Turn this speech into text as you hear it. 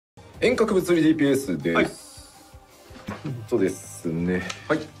遠隔物理 DPS です。そうですね。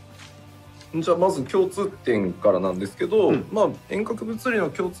はい。じゃあまず共通点からなんですけど、まあ遠隔物理の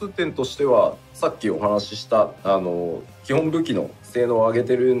共通点としてはさっきお話しした基本武器の性能を上げ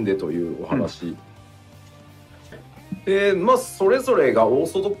てるんでというお話。でまあそれぞれがオー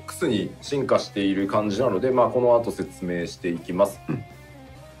ソドックスに進化している感じなので、まあこの後説明していきます。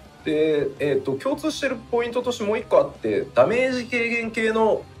で、共通してるポイントとしてもう一個あって、ダメージ軽減系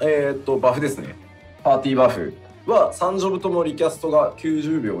の、バフですね。パーティーバフは3ジョブともリキャストが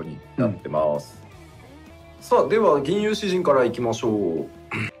90秒になってます。さあでは吟遊詩人からいきましょう。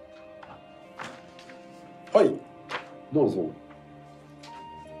はい、どうぞ。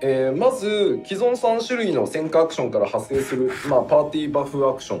まず既存3種類の戦火アクションから派生する、パーティーバフ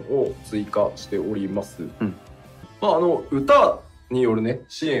アクションを追加しております。歌によるね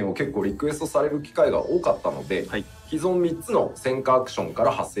支援を結構リクエストされる機会が多かったので、はい、既存3つの戦火アクションか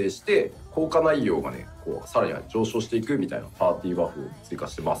ら派生して効果内容がねこうさらに上昇していくみたいなパーティーバフを追加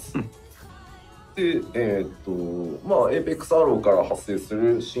してます。でエーペックスアローから発生す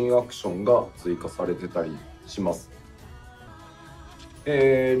る新アクションが追加されてたりします。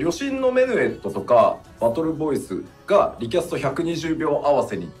旅心のメヌエットとかバトルボイスがリキャスト120秒合わ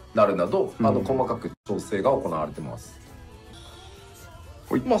せになるなど、細かく調整が行われてます。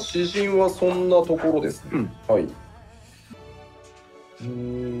詩人はそんなところですね。はい。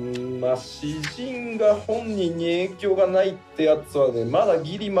詩人が本人に影響がないってやつはね、まだ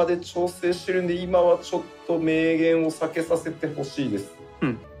ギリまで調整してるんで、今はちょっと明言を避けさせてほしいです。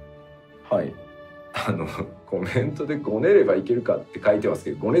はい。コメントでごねればいけるかって書いてます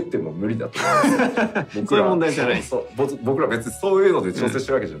けど、ごねっても無理だと思います。そういう問題じゃない。僕ら別にそういうので調整して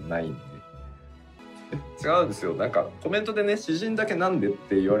るわけじゃないんで。違うんですよ。なんかコメントでね、詩人だけなんでっ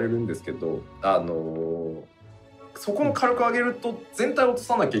て言われるんですけど、そこの軽く上げると全体を落と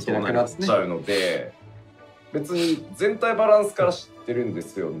さなきゃいけなくなっちゃうので、別に全体バランスから知ってるんで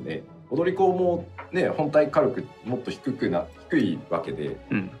すよね。踊り子もね、本体軽くもっと低いわけで、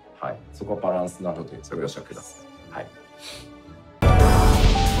はい、そこはバランスなのでご容赦ください。はい。